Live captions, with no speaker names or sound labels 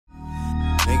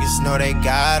know they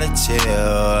gotta chill.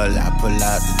 I pull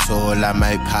out the tool, I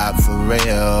might pop for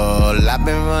real. I've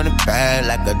been running bad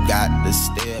like I got the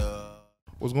steal.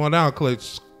 What's going down, Clutch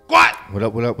Squad? What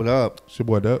up, what up, what up? It's your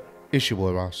boy Dub. It's your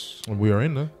boy Ross. And we are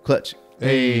in the Clutch.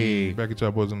 Hey. Back at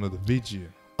y'all boys another video.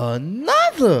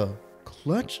 Another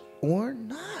Clutch or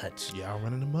Not. Y'all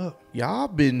running them up. Y'all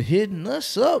been hitting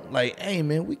us up like, hey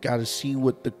man, we gotta see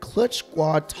what the Clutch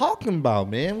Squad talking about,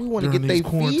 man. We want to get their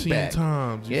feedback.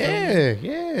 Times,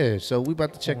 yeah. So we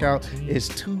about to check out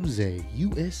S.Touze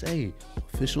USA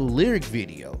official lyric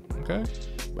video. Okay.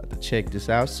 About to check this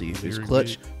out, see if it's Lyric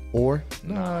clutch video. or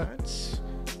not.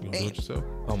 You gonna do it yourself?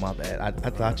 Oh my bad. I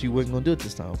thought you wasn't gonna do it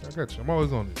this time. I got you. I'm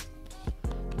always on it.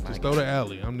 Just throw the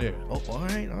alley. I'm there. Oh, all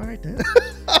right then.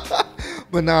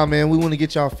 But nah, man, we want to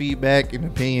get y'all feedback and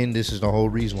opinion. This is the whole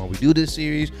reason why we do this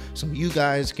series, so you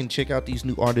guys can check out these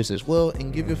new artists as well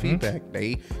and give your feedback.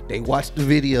 They watch the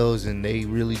videos and they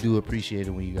really do appreciate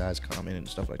it when you guys comment and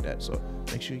stuff like that. So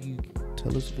make sure you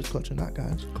tell us if it's clutch or not,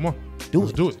 guys. Come on,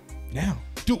 Let's do it now.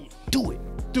 Do it. Do it.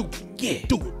 Do it. Yeah.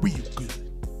 Do it real good.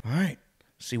 All right.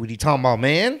 See what he talking about,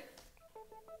 man.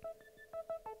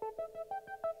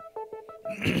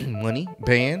 Money,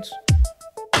 bands.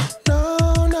 No.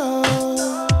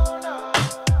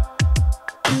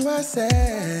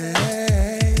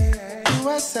 USA.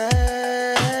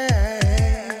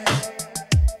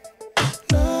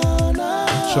 No.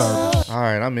 All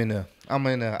right, I'm in there.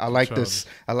 I like this.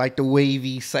 I like the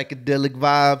wavy psychedelic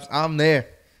vibes. I'm there.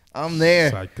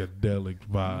 Psychedelic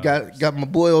vibes. Got my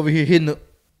boy over here hitting the.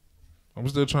 I'm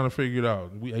still trying to figure it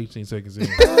out. We 18 seconds in.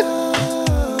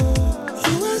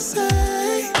 USA,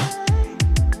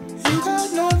 you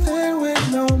got nothing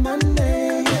with no money.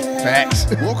 Facts.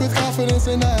 Walk with confidence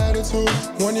and attitude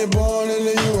when you're born in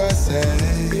the USA.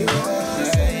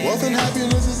 Wealth and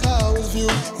happiness is how it's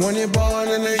viewed when you're born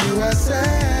in the USA.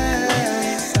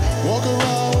 Walk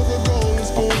around with a golden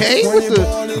spoon. Okay, when with you're the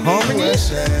born in harmonies.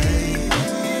 The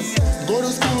USA. Go to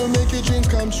school and make your dreams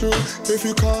come true if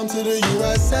you come to the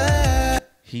USA.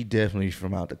 He definitely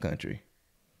from out the country.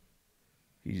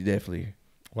 He's definitely.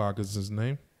 Wow, because his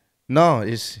name? No,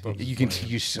 it's you can.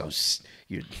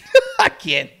 You're I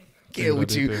can't get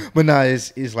with you. But no,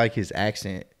 it's like his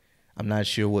accent. I'm not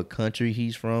sure what country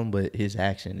he's from, but his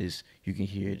accent is. You can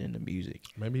hear it in the music.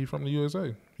 Maybe he's from the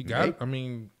USA. He got it. I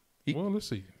mean, well, let's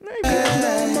see. Maybe.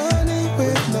 No money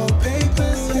with no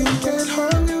papers. You get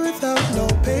hungry without no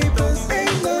papers.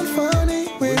 Ain't none funny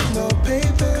with no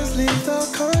papers. Leave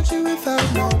the country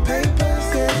without no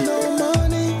papers. Get no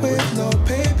money with no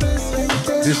papers. You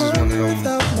get This is one of them.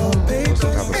 without no papers. What's the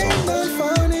type of song? Ain't none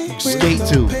funny with Skate no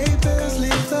to. papers.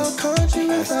 Leave the country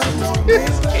without no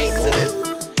papers.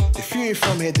 If you ain't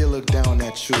from here, they look down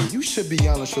at you. You should be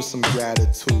honest with some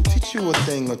gratitude. Teach you a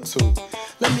thing or two.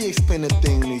 Let me explain a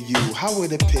thing to you. How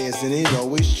it appears and it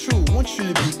always true. Want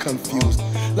you to be confused.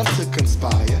 Love to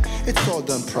conspire. It's all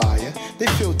done prior. They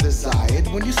feel desired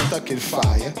when you stuck in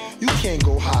fire. You can't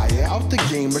go higher. Out the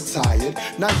game, retired.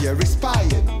 Now you're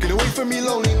expired. Get away from me,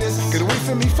 loneliness. Get away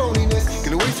from me, phoniness.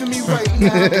 Get away from me right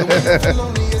now. Get away from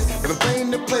loneliness. Gotta play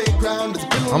in the playground. It's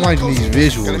been I'm liking these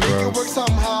visuals, gotta make bro. it work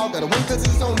somehow. Gotta win 'cause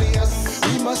it's only us.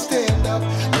 We must stand up.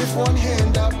 Lift one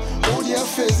hand up. Hold your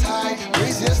fist high.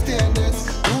 Raise your standards.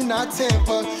 Do not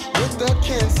tamper with the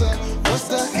cancer. What's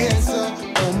the answer?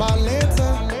 Oh, my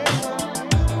lantern.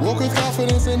 Walk with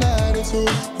confidence and attitude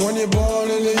when you're born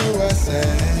in the USA.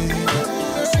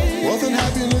 Wealth and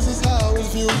happiness is how it's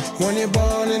viewed when you're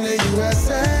born in the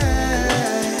USA.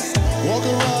 Walk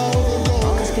around with a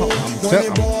golden spoon when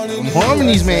you're born in the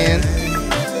Harmonies, USA. man.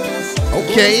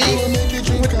 Okay.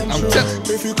 I'm telling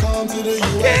if you come to the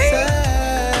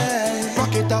USA.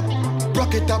 Rock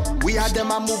it up. We had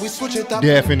them, I move, we switch it up.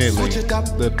 Definitely. Switch it up.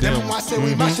 The Them dim. I say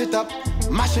we mash it up.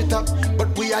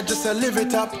 But we are just a live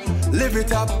it up, baby.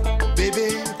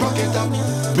 Rock it up,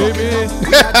 Baby.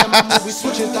 We had them, I move, we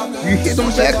switch it up. You hear them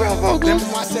background Them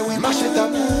vocals? I say we mash it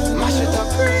up.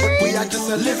 But we are just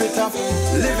a live it up,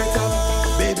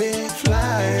 baby.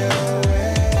 Fly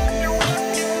away.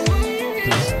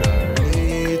 This guy.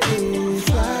 Need to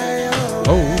fly away.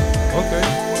 Oh, okay.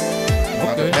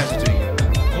 Okay.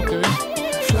 Okay.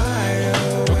 Fly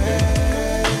away.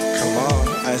 Come on,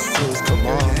 S.Touze, come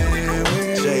on.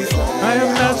 J. I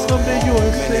am not from the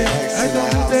USA. I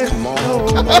don't do that. Come on.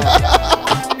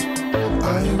 No.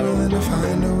 Are you willing to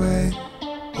find a way?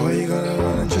 Or you gonna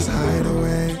run and just hide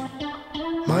away?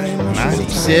 My emotions are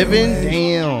 97, tied away.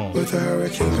 damn. With a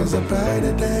hurricane comes a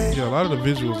brighter day. Yeah, a lot of the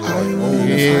visuals are Are you like, willing to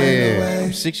find a Yeah, way?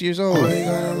 I'm 6 years Or old. you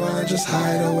gonna run and just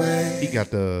hide away? He got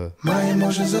the. My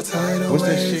emotions are tied away. What's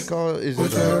that shit called? Is it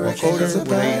With a a hurricane comes a recorder?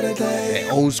 brighter day.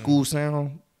 That old school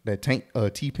sound.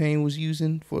 T-Pain was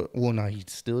using for. Well, no, he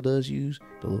still does use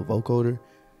the little vocoder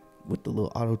with the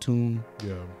little auto tune.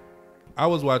 Yeah, I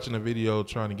was watching a video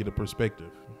trying to get a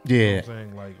perspective. Yeah, you know what I'm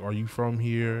saying, like, are you from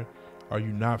here? Are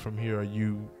you not from here? Are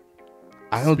you?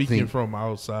 I don't speaking think from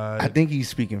outside. I think he's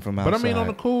speaking from outside. But I mean, on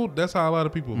the cool, that's how a lot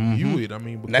of people view it. I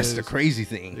mean, because that's the crazy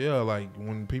thing. Yeah, like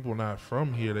when people not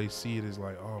from here, they see it as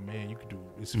like, oh man, you could do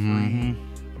it's free.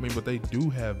 I mean, but they do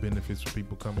have benefits for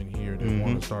people coming here that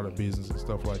want to start a business and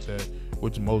stuff like that,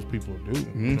 which most people do.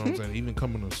 You know what I'm saying? Even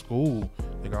coming to school,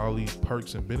 they got all these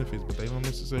perks and benefits, but they don't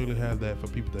necessarily have that for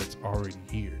people that's already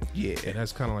here. Yeah, and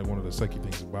that's kind of like one of the sucky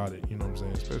things about it. You know what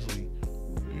I'm saying? Especially.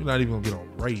 You're not even gonna get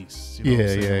on race, you know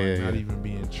what I'm saying? Like, not even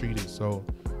being treated. So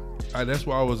that's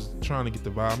why I was trying to get the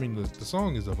vibe. I mean, the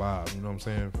song is a vibe, you know what I'm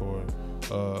saying?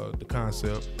 For the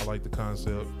concept, I like the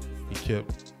concept. He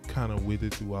kept kind of with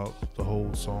it throughout the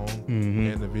whole song,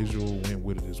 and the visual went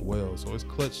with it as well. So it's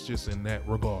clutch just in that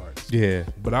regard. Yeah.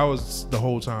 But I was the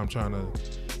whole time trying to,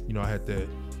 you know, I had that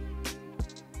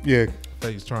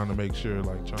face trying to make sure,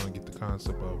 like trying to get the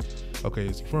concept of, okay,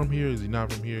 is he from here? Is he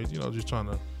not from here? You know, just trying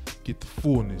to get the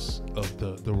fullness of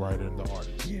the writer and the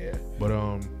artist. Yeah. But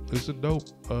it's a dope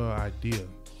idea.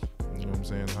 You know what I'm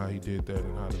saying? How he did that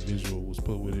and how the visual was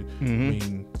put with it. I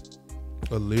mean,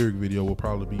 a lyric video will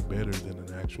probably be better than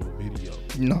an actual video.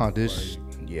 No, this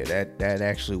that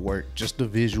actually worked. Just the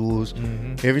visuals,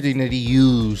 everything that he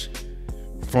used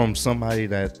from somebody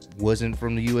that wasn't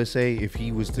from the USA. If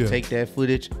he was to take that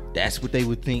footage, that's what they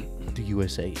would think the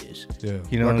USA is. Yeah,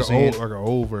 you know, like what I'm saying? Like an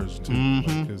old version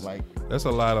too. Like that's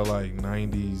a lot of like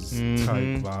 90s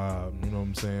type vibe. You know what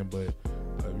I'm saying? But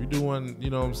if you're doing, you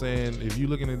know what I'm saying, if you're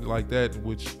looking at it like that,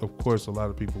 which of course a lot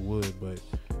of people would, but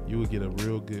you would get a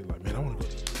real good, like, man, I want to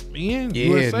go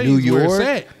USA, New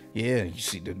York. Yeah, you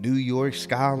see the New York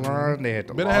skyline. They had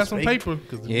the better have some paper,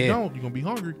 because if you don't, you're gonna be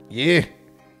hungry. Yeah,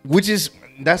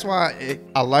 that's why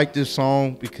I like this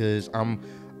song, because I'm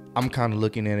kind of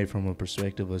looking at it from a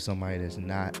perspective of somebody that's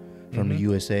not from the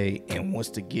USA and wants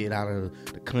to get out of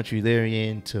the country they're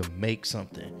in to make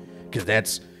something, because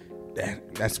that's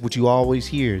what you always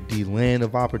hear, the land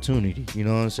of opportunity. You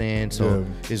know what I'm saying? So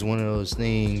it's one of those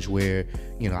things where,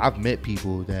 you know, I've met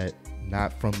people that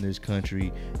not from this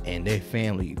country and their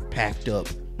family packed up,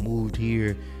 moved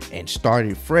here and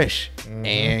started fresh,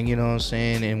 and you know what I'm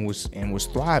saying, and was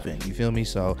thriving. You feel me?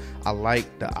 So I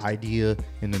like the idea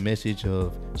and the message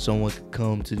of someone could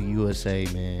come to the USA,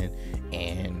 man,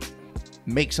 and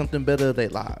make something better of their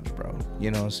lives, bro.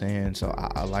 You know what I'm saying? So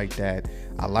I like that.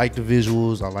 I like the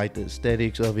visuals. I like the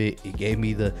aesthetics of it. It gave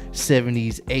me the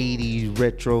 70s, 80s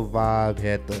retro vibe.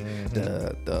 Had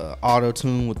the auto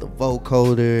tune with the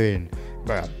vocoder, and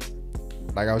bro,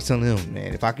 like I was telling him,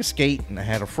 man, if I could skate and I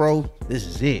had a fro, this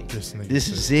is it. This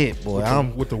is it, boy.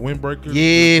 I'm with the windbreaker.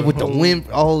 Yeah, with the wind.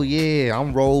 Oh yeah,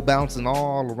 I'm roll bouncing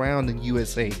all around the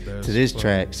USA to this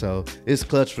track. So it's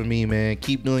clutch for me, man.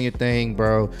 Keep doing your thing,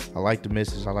 bro. I like the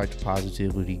message. I like the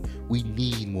positivity. We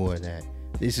need more of that.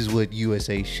 This is what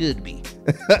USA should be.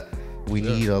 We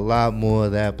need a lot more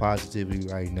of that positivity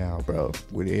right now, bro,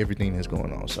 with everything that's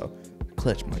going on. So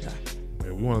clutch, my guy.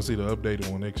 Man, we want to see the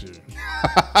updated one next year.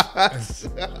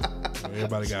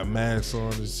 Everybody got masks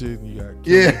on and shit. And you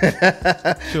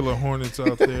got killer hornets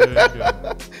out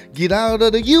there. Get out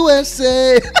of the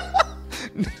USA.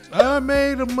 I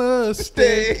made a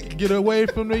mistake. Get away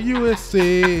from the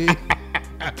USA.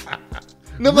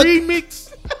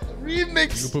 Remix.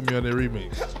 Remix. You can put me on that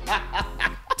remix.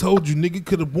 Told you, nigga.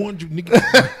 Could have warned you, nigga.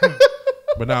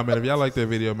 But nah, man, if y'all like that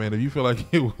video, man, if you feel like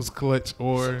it was clutch,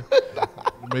 or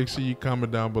make sure you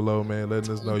comment down below, man,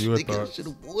 letting us know your thoughts. Should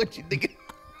have warned you, nigga.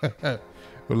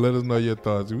 But let us know your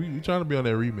thoughts. We trying to be on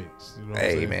that remix. You know what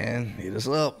I'm saying? Man, hit us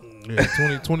up. Yeah,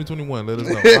 2021. Let us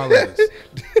know. Holler at us.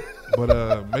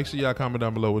 But make sure y'all comment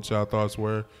down below what y'all thoughts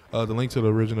were. The link to the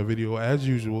original video, as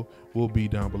usual, will be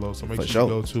down below. So make sure you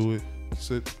go to it.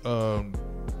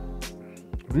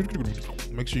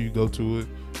 Make sure you go to it.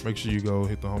 Make sure you go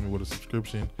hit the homie with a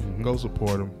subscription. Go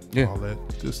support him. Yeah. All that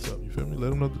good stuff. You feel me? Let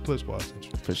them know the Clutch Squad sent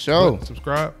you. For sure. But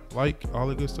subscribe, like, all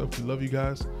that good stuff. We love you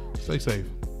guys. Stay safe.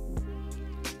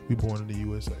 We born in the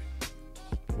USA.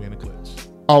 We in the clutch.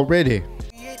 Already.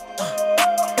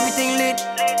 Everything lit.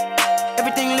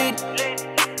 Everything lit.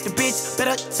 The bitch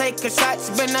better take a shot.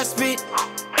 She better not spit.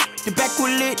 The back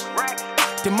we lit.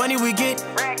 The money we get.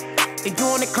 They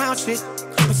doing the clown shit.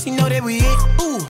 But she know that we it. Ooh.